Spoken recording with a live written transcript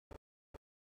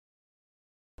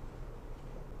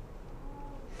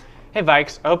Hey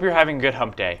Vikes, I hope you're having a good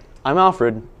hump day. I'm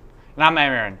Alfred. And I'm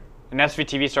Aaron, and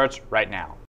SVTV starts right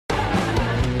now.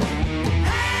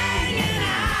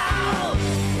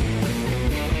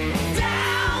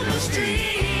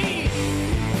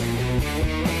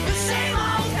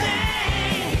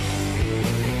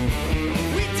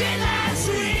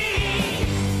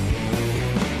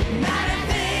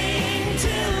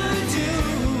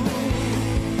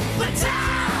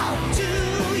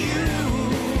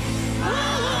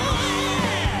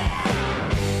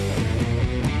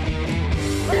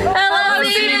 Hello,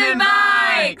 Seaman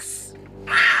Bikes!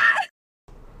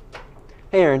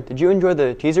 Hey Aaron, did you enjoy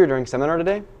the teaser during seminar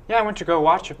today? Yeah, I went to go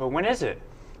watch it, but when is it?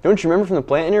 Don't you remember from the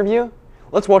plant interview?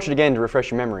 Let's watch it again to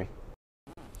refresh your memory.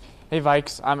 Hey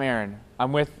Vikes, I'm Aaron.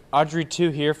 I'm with Audrey 2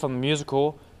 here from the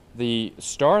musical, the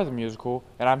star of the musical,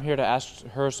 and I'm here to ask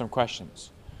her some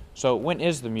questions. So, when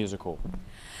is the musical?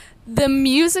 The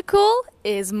musical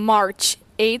is March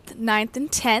 8th, 9th,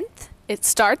 and 10th. It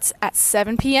starts at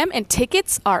 7 p.m. and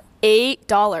tickets are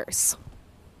 $8.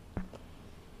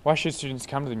 Why should students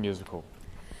come to the musical?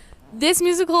 This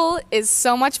musical is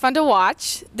so much fun to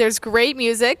watch. There's great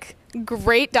music,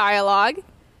 great dialogue,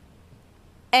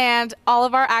 and all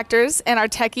of our actors and our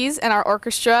techies and our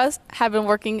orchestras have been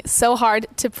working so hard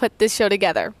to put this show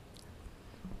together.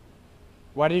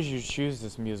 Why did you choose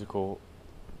this musical?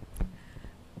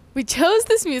 We chose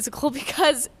this musical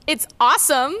because it's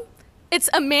awesome. It's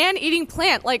a man-eating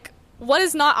plant. Like, what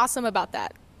is not awesome about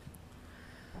that?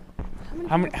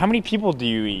 How many people do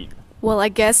you eat? Well, I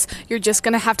guess you're just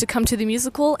going to have to come to the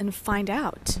musical and find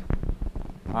out.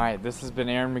 Alright, this has been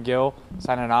Aaron McGill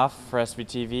signing off for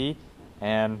SVTV.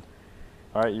 And,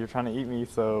 alright, you're trying to eat me,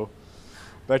 so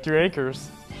back to your anchors.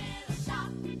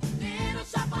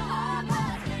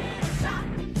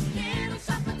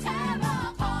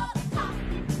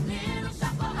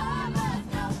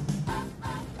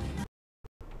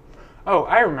 Oh,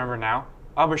 I remember now.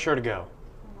 I'll be sure to go.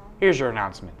 Here's your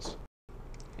announcements.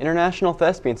 International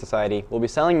Thespian Society will be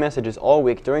selling messages all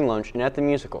week during lunch and at the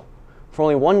musical. For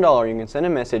only $1, you can send a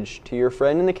message to your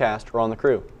friend in the cast or on the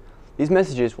crew. These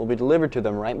messages will be delivered to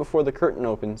them right before the curtain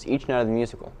opens each night of the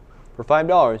musical. For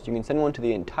 $5, you can send one to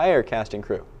the entire cast and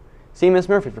crew. See Miss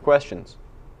Murphy for questions.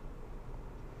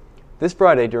 This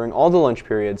Friday, during all the lunch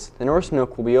periods, the Norse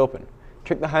Nook will be open.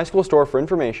 Check the high school store for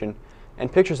information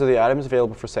and pictures of the items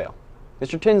available for sale.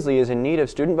 Mr. Tinsley is in need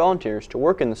of student volunteers to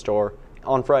work in the store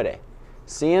on Friday.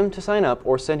 See him to sign up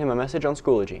or send him a message on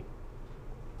Schoology.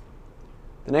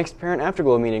 The next Parent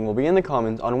Afterglow meeting will be in the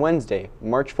Commons on Wednesday,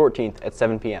 March 14th at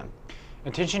 7 p.m.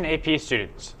 Attention AP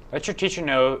students. Let your teacher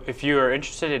know if you are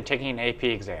interested in taking an AP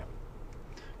exam.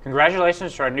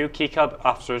 Congratulations to our new Key Club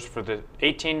officers for the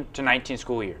 18 to 19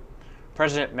 school year.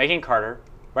 President Megan Carter,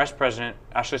 Vice President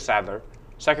Ashley Sadler,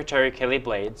 Secretary Kaylee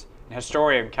Blades, and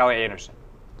Historian Kelly Anderson.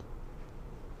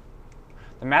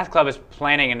 The Math Club is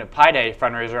planning a Pie Day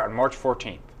fundraiser on March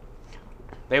 14th.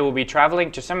 They will be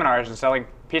traveling to seminars and selling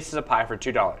pieces of pie for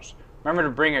 $2. Remember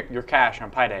to bring your cash on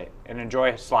Pie Day and enjoy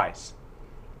a slice.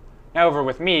 Now over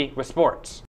with me with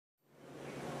sports.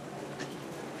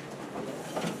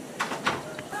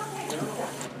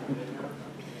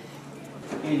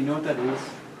 Hey, you know what that is?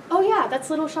 Oh yeah,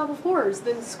 that's Little Shop of Horrors,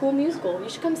 the school musical. You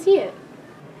should come see it.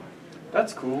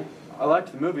 That's cool. I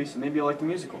liked the movie, so maybe I like the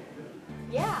musical.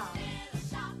 Yeah.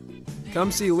 Come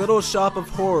see Little Shop of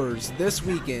Horrors this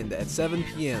weekend at 7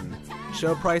 p.m.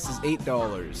 Show price is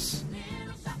 $8.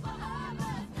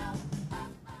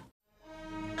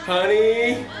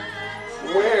 Honey,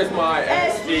 where's my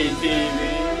SVTV?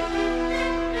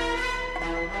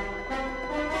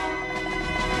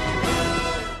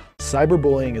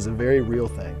 Cyberbullying is a very real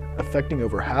thing, affecting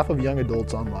over half of young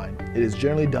adults online. It is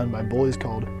generally done by bullies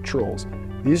called trolls.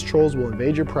 These trolls will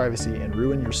invade your privacy and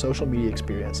ruin your social media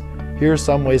experience. Here are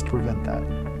some ways to prevent that.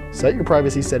 Set your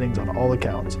privacy settings on all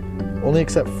accounts. Only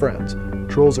accept friends.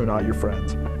 Trolls are not your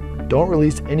friends. Don't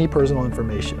release any personal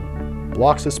information.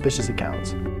 Block suspicious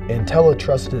accounts. And tell a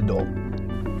trusted adult.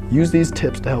 Use these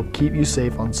tips to help keep you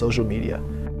safe on social media.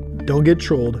 Don't get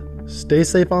trolled, stay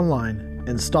safe online,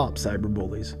 and stop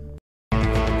cyberbullies.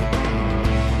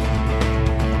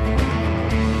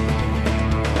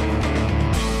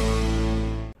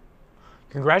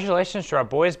 Congratulations to our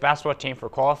boys basketball team for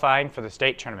qualifying for the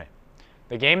state tournament.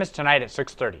 The game is tonight at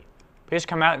 6:30. Please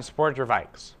come out and support your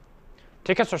Vikes.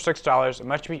 Tickets are $6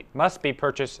 and must be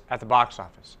purchased at the box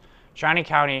office. Shawnee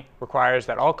County requires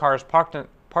that all cars parked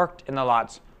in the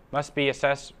lots must be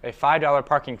assessed a $5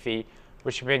 parking fee,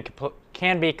 which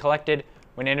can be collected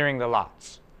when entering the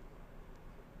lots.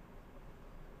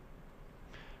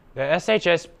 The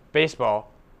SHS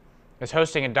baseball is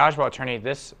hosting a dodgeball tourney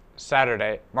this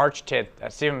Saturday, March 10th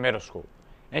at Seaman Middle School.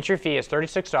 Entry fee is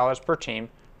 $36 per team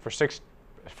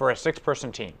for a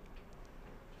six-person team.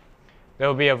 There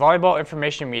will be a volleyball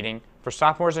information meeting for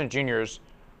sophomores and juniors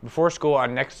before school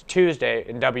on next Tuesday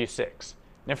in W6.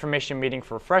 An information meeting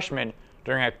for freshmen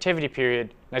during activity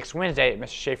period next Wednesday at Mrs.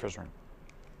 Schaefer's room.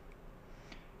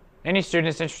 Any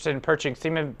students interested in purchasing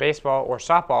Seaman baseball or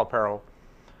softball apparel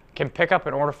can pick up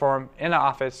an order form in the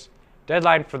office.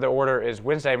 Deadline for the order is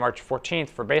Wednesday, March 14th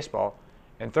for baseball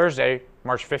and Thursday,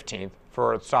 March 15th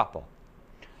for softball.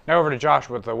 Now over to Josh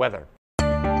with the weather.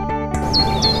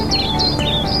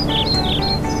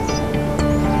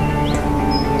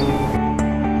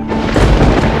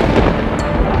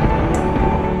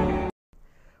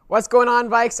 What's going on,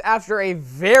 Vikes? After a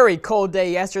very cold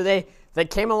day yesterday that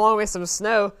came along with some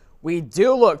snow, we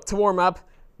do look to warm up,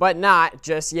 but not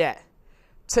just yet.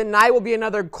 Tonight will be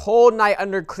another cold night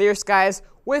under clear skies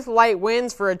with light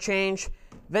winds for a change.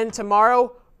 Then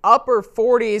tomorrow, upper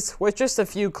 40s with just a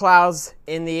few clouds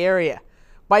in the area.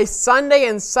 By Sunday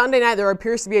and Sunday night, there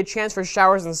appears to be a chance for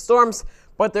showers and storms,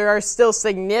 but there are still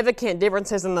significant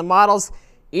differences in the models.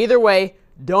 Either way,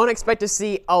 don't expect to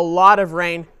see a lot of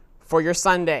rain for your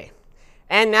Sunday.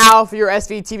 And now for your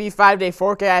SVTV 5-day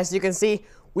forecast, you can see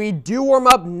we do warm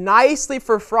up nicely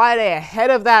for Friday ahead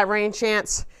of that rain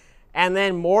chance, and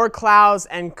then more clouds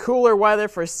and cooler weather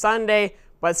for Sunday,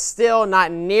 but still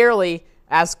not nearly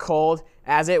as cold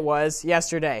as it was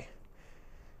yesterday.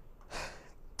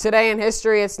 Today in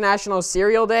history, it's National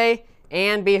Cereal Day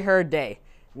and Be Heard Day.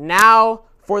 Now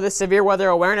for the severe weather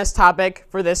awareness topic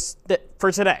for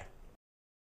today.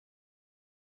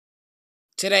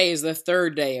 Today is the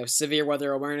third day of Severe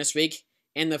Weather Awareness Week,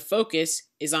 and the focus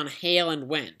is on hail and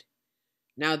wind.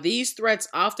 Now, these threats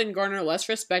often garner less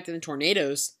respect than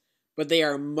tornadoes, but they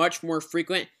are much more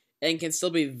frequent and can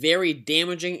still be very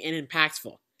damaging and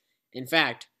impactful. In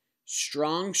fact,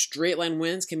 strong straight-line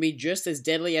winds can be just as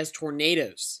deadly as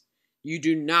tornadoes. You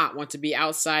do not want to be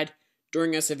outside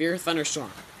during a severe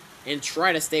thunderstorm, and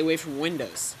try to stay away from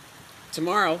windows.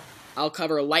 Tomorrow, I'll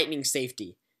cover lightning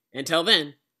safety. Until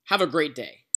then, have a great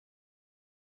day.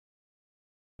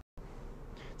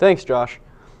 Thanks, Josh.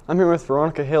 I'm here with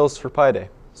Veronica Hills for Pi Day.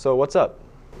 So what's up?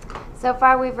 So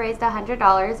far, we've raised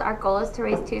 $100. Our goal is to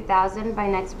raise $2,000 by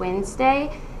next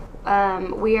Wednesday.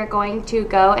 We are going to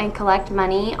go and collect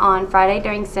money on Friday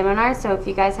during seminar. So if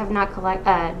you guys have not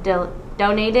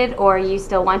donated or you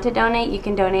still want to donate, you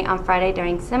can donate on Friday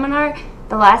during seminar.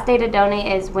 The last day to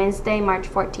donate is Wednesday, March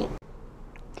 14th.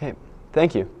 Okay,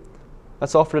 thank you.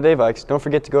 That's all for today, Vikes. Don't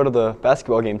forget to go to the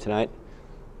basketball game tonight.